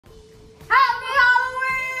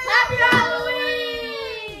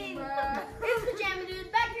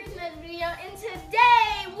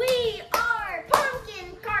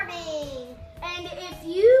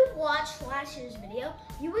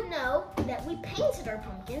painted our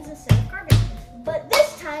pumpkins instead of carving. But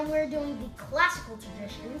this time we're doing the classical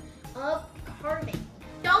tradition of carving.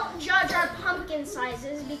 Don't judge our pumpkin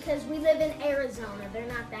sizes because we live in Arizona. They're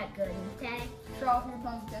not that good, okay? Draw from your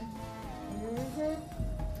pumpkin.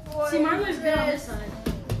 Mm-hmm. See, mine looks good on this side.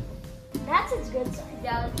 That's its good side.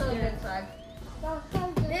 Yeah, that's the good side.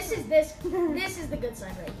 This is the good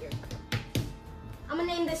side right here. I'm gonna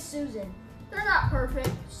name this Susan. They're not perfect.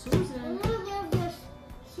 Susan.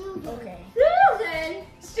 Okay. Susan!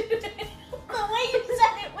 Susan. The way you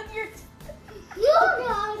said it with your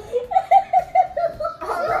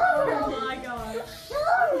Oh my god.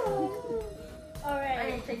 All I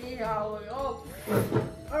right. didn't take it all the way off.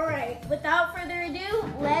 All right. Without further ado,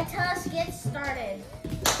 let us get started.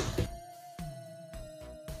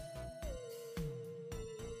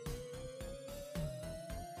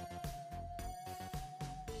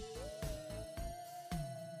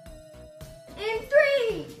 In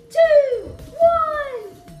 3, 2,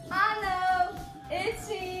 1. I know, it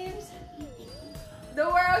seems the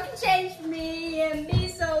world can change for me and be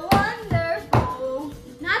so wonderful.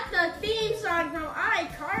 Not the theme song from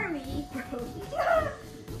iCarly.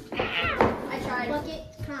 I tried. Bucket,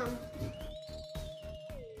 come.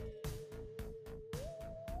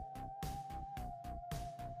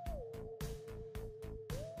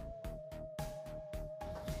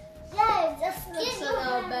 Yeah, just Looks get a your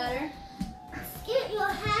little hand. better. Get your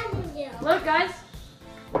hand in there. Look, guys.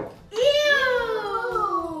 Ew!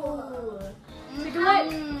 Take a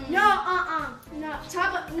look. No, no,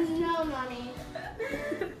 no, mommy.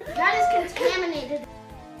 That is contaminated.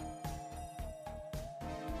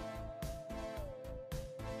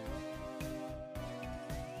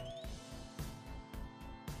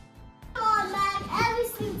 Come on, man.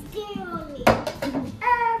 Everything's getting on me.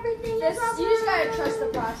 Everything This, is you just gotta trust the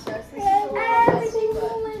process. This is a little messy, everything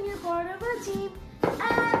but when you're part of a team.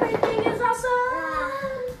 Everything is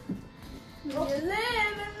awesome. you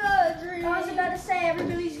live in the dream. I was about to say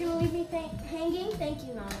everybody's gonna leave me hanging. Thank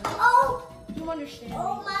you, Nana. Oh, You understand?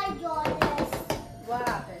 oh my goodness. What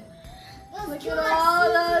happened? Those Look two at are all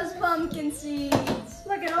Susan. those pumpkin seeds.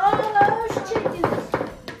 Look at all those chickens.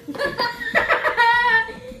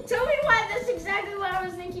 Tell me why that's exactly what I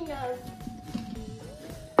was thinking of.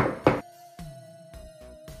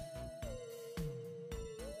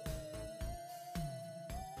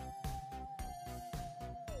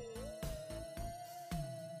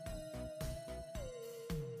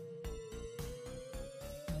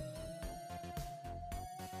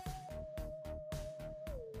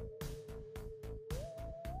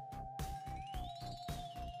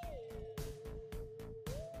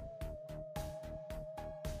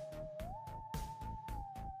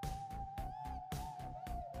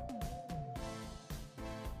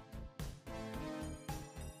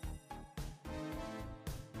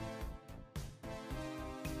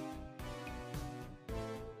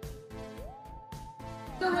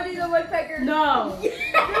 The Woody the Woodpecker. No. Do it,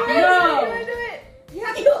 No. do it, do it. You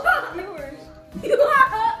have viewers.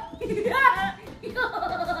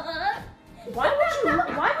 Why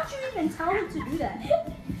would you even tell him to do that?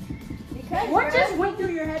 Because What just went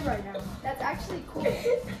through your head right now? that's actually cool.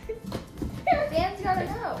 Fans gotta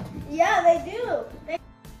know. Yeah, they do.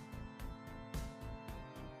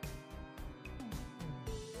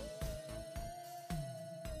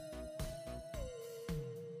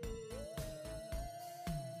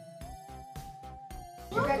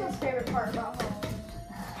 Your guys' favorite part about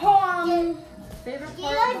Halloween? Favorite Get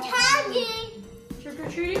part a about candy. trick or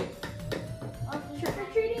treating? Trick or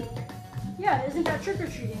treating? Yeah, isn't that trick or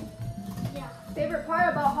treating? Yeah. Favorite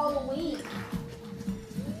part about Halloween?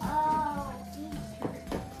 Oh.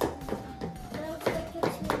 Don't take it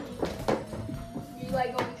to me. Do you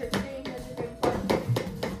like going trick or treating? That's your favorite part?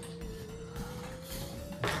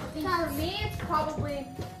 I think for me, it's probably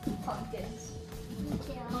pumpkins. Me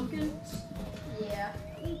too. Pumpkin? Yeah.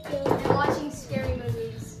 Me too. And watching scary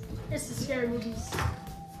movies. It's the scary movies.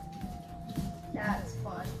 That's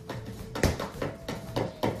fun.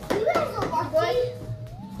 You guys are lucky.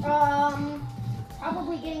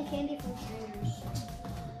 Probably getting candy from strangers.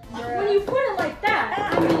 When you put it like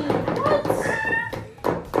that, I mean,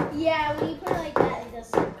 what? Yeah, when you put it like that, it does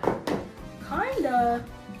sound bad. Kinda.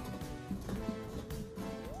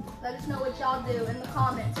 Let us know what y'all do in the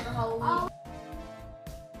comments for Halloween.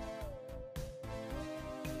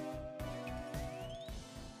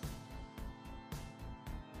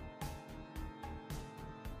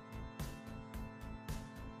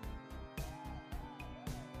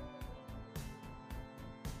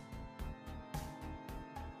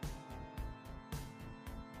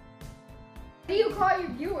 What do you call your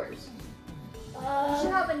viewers? You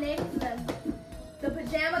should have a name for them. The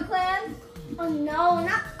Pajama Clan? Oh no,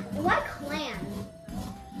 not why clan?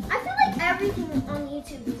 I feel like everything on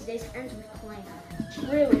YouTube these days ends with clan.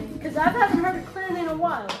 Really? Because I haven't heard of clan in a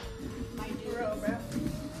while. Bro.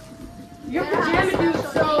 You're Gotta have a Pajammadude,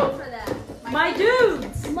 special so name for that. my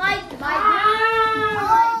dudes. My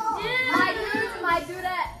My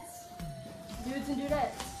dudettes. Dudes and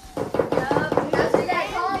dudettes. Yup, that's what they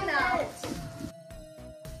call them now.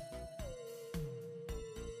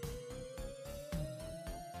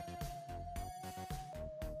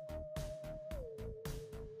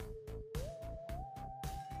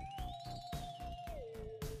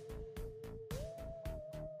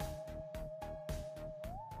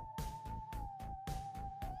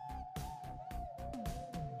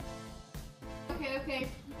 Okay.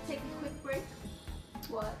 Take a quick break.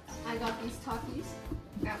 What? I got these Takis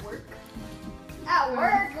at work. At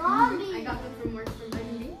work? I got them from work from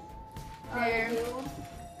Monday. They're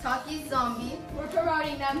Taki Zombie. We're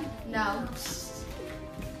promoting them. No.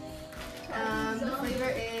 The flavor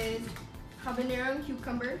is habanero and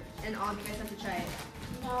cucumber, and all of you guys have to try it.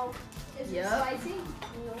 No. Is it spicy?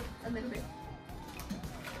 No. A little bit.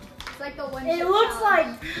 It's like the one. It looks like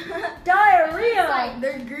diarrhea.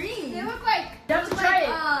 They're green. They look like. You have to try it.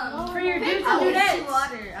 For your dudes and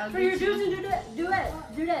dudettes. For your dudes and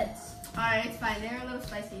dudettes. Alright, it's fine. They're a little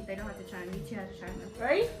spicy. They don't have to try them. You two have to try them.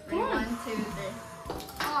 Ready? Ready? 1, 2, 3.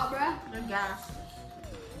 Oh, bruh. They're gas.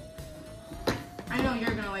 I know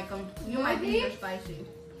you're gonna like them. You might think they're spicy.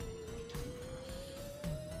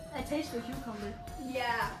 I taste the cucumber.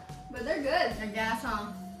 Yeah, but they're good. They're gas,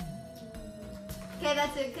 huh? Okay,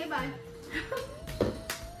 that's it. Okay, bye.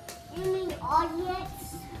 You mean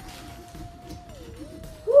audience?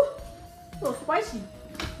 Whew. A little spicy.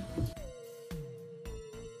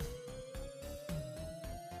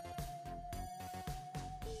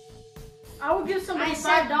 I would give somebody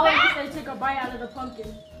 $5 if they take a bite out of the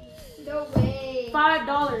pumpkin. No way. $5.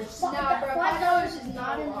 Nah, bro. $5 is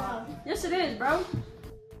not enough. Yes, it is, bro.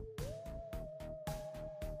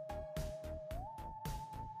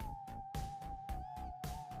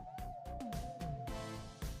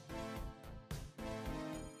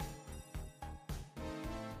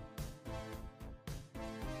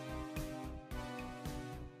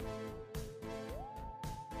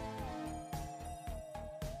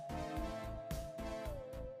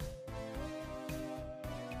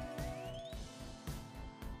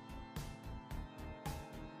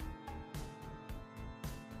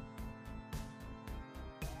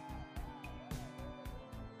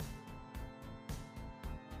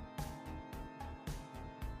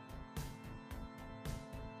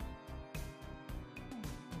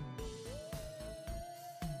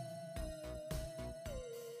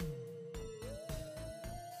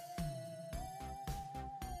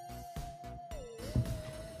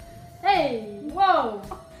 Hey, whoa.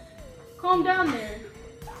 Calm down there.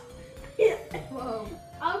 Whoa.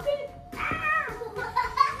 I'm good.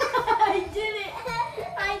 I did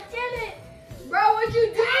it. Bro, what'd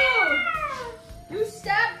you do? You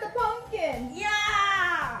stabbed the pumpkin.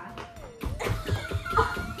 Yeah.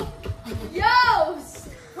 Yo,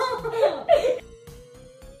 stop.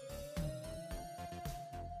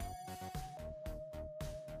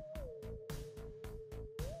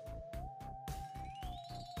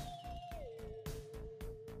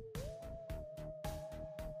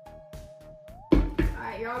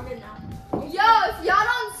 Alright, you're all good now. Yo, if y'all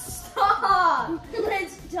don't stop!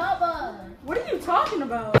 Let's double. What are you talking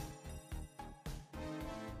about?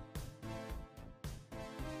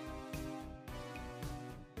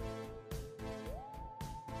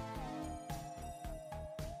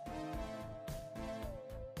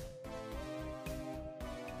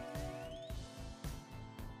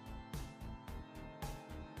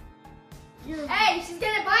 Hey, she's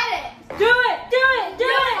gonna bite it! Do it! Do it! Do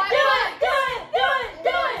No, it! I Do want it! Do it! Do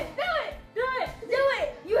it! Do it! Do it!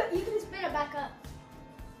 Do it. You can spin it back up.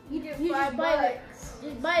 You do You just 5 bite it. bucks.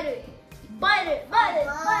 Just bite it. Bite it. Bite it.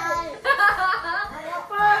 Bite it. $5.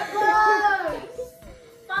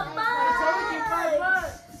 I told you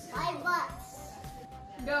 $5.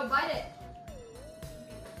 $5. Go, bite it.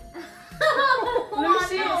 Let me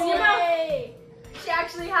see it. No See your way. She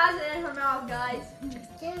actually has it in her mouth, guys.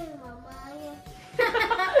 Give me my money.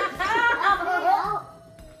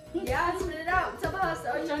 Yeah, spit it out. Tell us,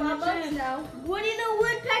 are you It's on your $5 chin. now? Woody the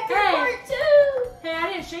Woodpecker Hey. part 2. Hey,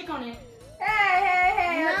 I didn't shake on it.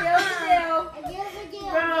 Hey, I feel I give it to you.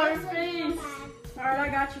 Bro, I your give it to face. you. Alright, I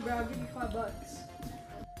got you, bro. I'll give you $5.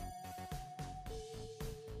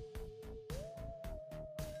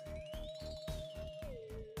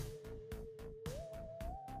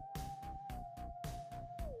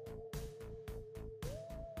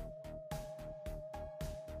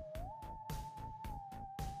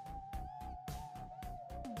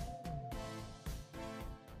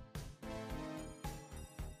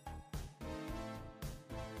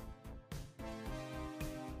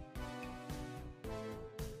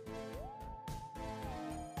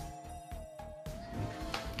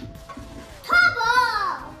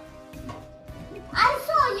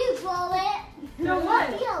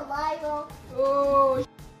 Oh.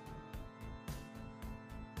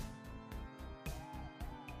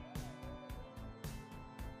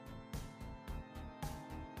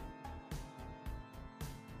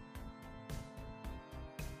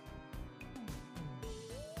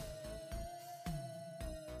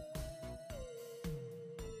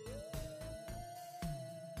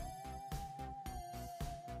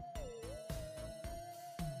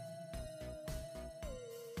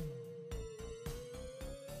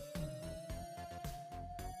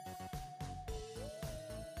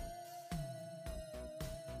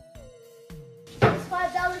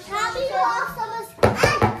 $5. Happy lost someone's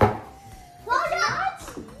Hold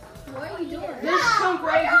on. What are you doing? This chunk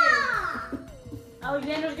right here.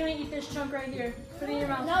 Alexander's gonna eat this chunk right here. Put it in your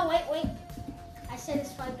mouth. No, wait. I said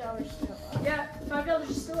it's $5 still. Yeah, $5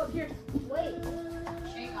 is still up here. Wait.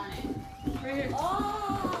 Shake on it. Right here.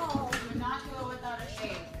 Oh. Do not go without a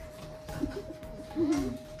shake.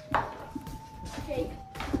 Okay.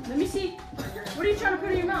 Let me see. What are you trying to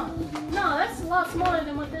put in your mouth? No, that's a lot smaller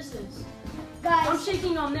than what this is. I'm Guys,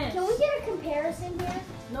 shaking on this. can we get a comparison here?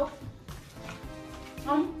 Nope.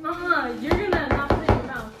 You're gonna not put it in your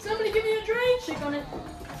mouth. Somebody give me a drink. Shake on it.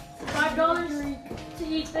 $5 to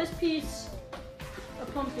eat this piece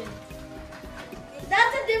of pumpkin.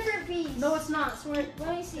 That's a different piece. No, it's not. Swear.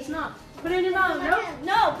 Let me see. It's not. Put it in your mouth. Put it in my Nope. hand.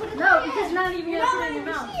 No, put it in my No, hand. because not even You're gonna not put it in your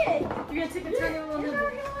letting mouth. me see it. You're gonna take a tiny little You're nibble.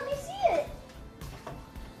 not gonna let me see it.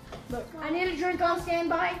 Look, I need a drink on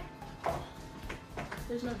standby.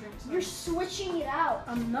 there's no drinks. You're switching it out.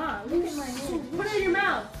 I'm not. Look at my hand. Put it in your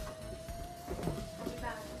mouth.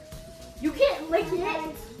 You can't lick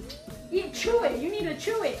it. Chew it. You need to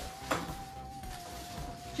chew it.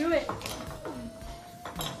 Chew it.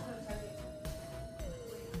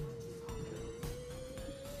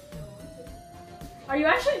 Are you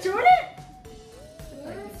actually chewing it?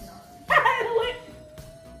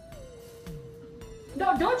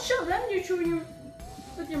 No, don't show them you're chewing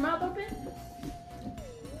with your mouth open.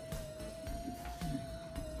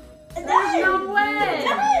 There's no way.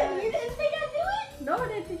 You didn't think I'd do it? No, I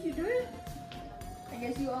didn't think you'd do it. I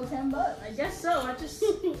guess you owe $10. I guess so. I just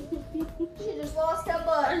She just lost $10.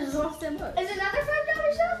 lost $10. Is another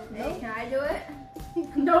 $5 up? Hey, can I do it?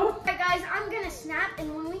 No. Alright guys, I'm gonna snap,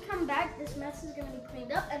 and when we come back, this mess is gonna be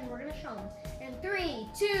cleaned up, and we're gonna show them. In 3,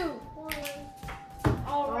 2, 1.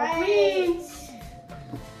 Alright.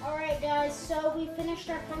 Alright guys, so we finished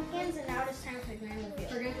our pumpkins, and now it's time for grand reveal.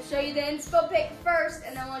 We're going to show you the inspo pic first,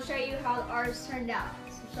 and then we'll show you how ours turned out.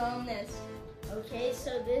 So show them this. Okay,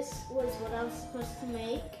 so this was what I was supposed to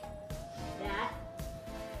make. That.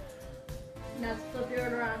 Now flip it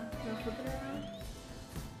around. Now flip it around.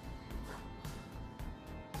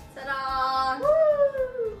 Ta-da!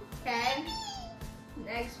 Woo! Okay.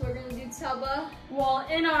 Next, we're gonna do Tubba. Well,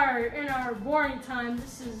 in our boring time,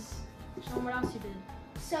 this is. Show them what else you did.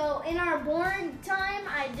 So in our boring time,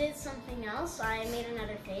 I did something else. I made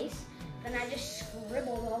another face, and I just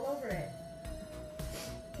scribbled all over it.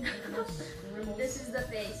 This is the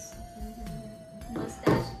face.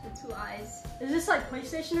 Mustache, the 2 eyes. Is this like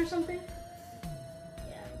PlayStation or something?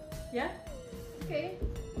 Yeah. Yeah. Okay.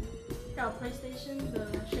 Got a PlayStation, the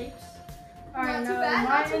shapes. All right, Not too now bad, my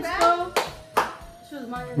not too inspo. This was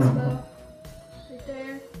my inspo. Right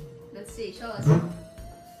there. Let's see. Show us.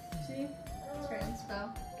 See? It's her inspo.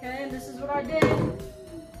 Okay, and this is what I did.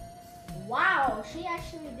 Wow, she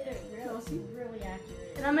actually did it Chelsea? really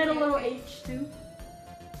accurate. And I made a little H too.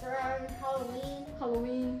 For Halloween.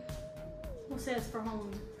 Halloween. We'll say it's for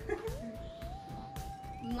Halloween.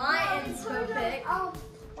 My inspo pic.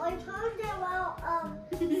 I turned it out,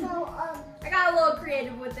 I got a little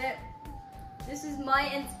creative with it. This is my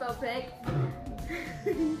inspo pic.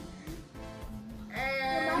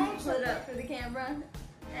 And put it up for the camera.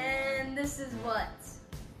 And this is what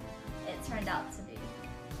it turned out to be.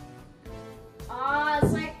 Ah,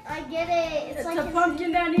 it's like, I get it. It's like a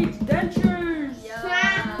pumpkin that needs dentures.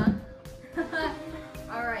 Yeah.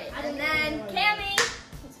 Alright, and then Cammy,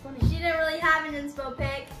 That's funny. she didn't really have an inspo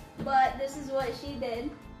pic, but this is what she did.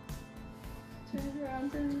 Turn it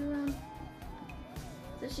around, turn it around.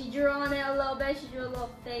 So she drew on it a little bit, she drew a little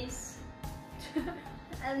face.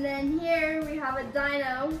 And then here we have a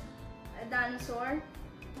dino, a dinosaur.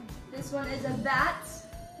 This one is a bat.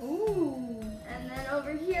 Ooh, And then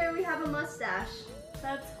over here we have a mustache.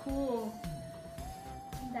 that's cool.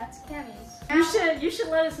 That's Cammy's. You should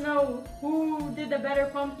let us know who did the better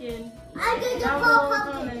pumpkin. I did the Down below in the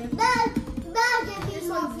pumpkin. comments. That gave me This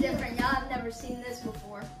one's different. Y'all have never seen this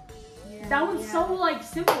before. That one's so like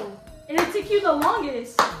simple, and it took you the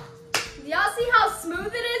longest. Do y'all see how smooth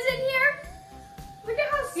it is in here? Look at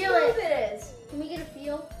how Feel smooth it. it is. Can we get a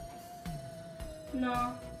feel?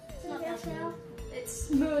 No. It's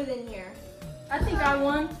smooth in here. I think I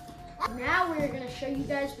won. Now we're gonna show you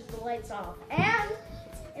guys with the lights off. And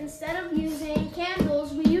instead of using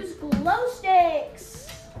candles, we use glow sticks.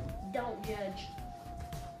 Don't judge.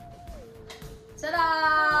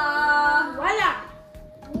 Ta-da! Voila!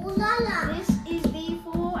 Ooh la la. This is the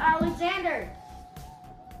full Alexander.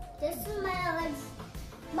 This is my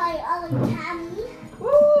Tammy.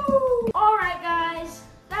 Woo! Alright guys,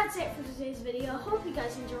 that's it for today's video. Hope you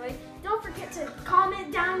guys enjoyed. Don't forget to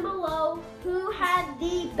comment down below who had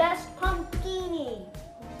the best pumpkini.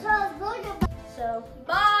 So,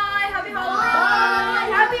 Bye!